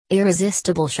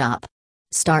Irresistible Shop.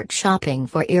 Start shopping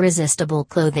for irresistible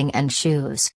clothing and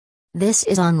shoes. This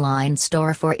is online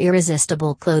store for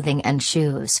irresistible clothing and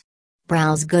shoes.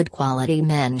 Browse good quality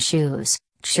men's shoes,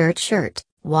 shirt,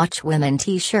 watch women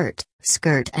t-shirt,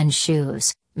 skirt and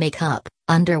shoes, makeup,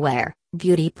 underwear,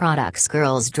 beauty products,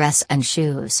 girls dress and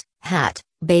shoes, hat,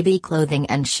 baby clothing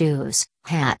and shoes,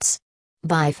 hats.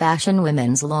 Buy fashion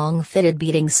women's long fitted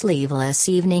beading sleeveless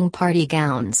evening party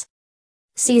gowns.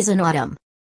 Season autumn.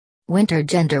 Winter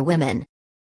gender women.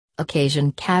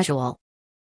 Occasion casual.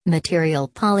 Material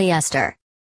polyester.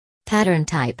 Pattern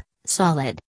type,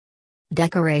 solid.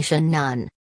 Decoration none.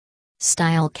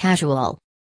 Style casual.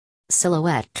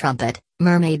 Silhouette trumpet,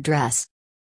 mermaid dress.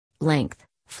 Length,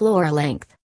 floor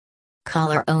length.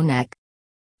 Collar O-neck.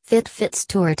 Fit fits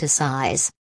tour to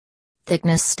size.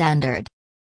 Thickness standard.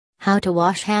 How to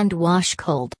wash hand wash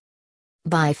cold.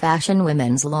 Buy fashion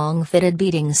women's long fitted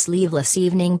beading sleeveless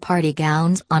evening party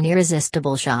gowns on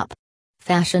Irresistible Shop.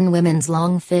 Fashion women's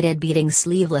long fitted beading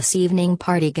sleeveless evening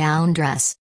party gown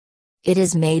dress. It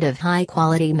is made of high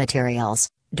quality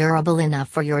materials, durable enough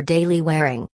for your daily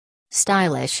wearing.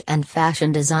 Stylish and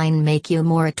fashion design make you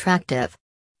more attractive.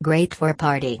 Great for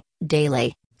party,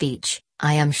 daily, beach.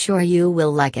 I am sure you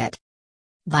will like it.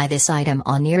 Buy this item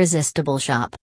on Irresistible Shop.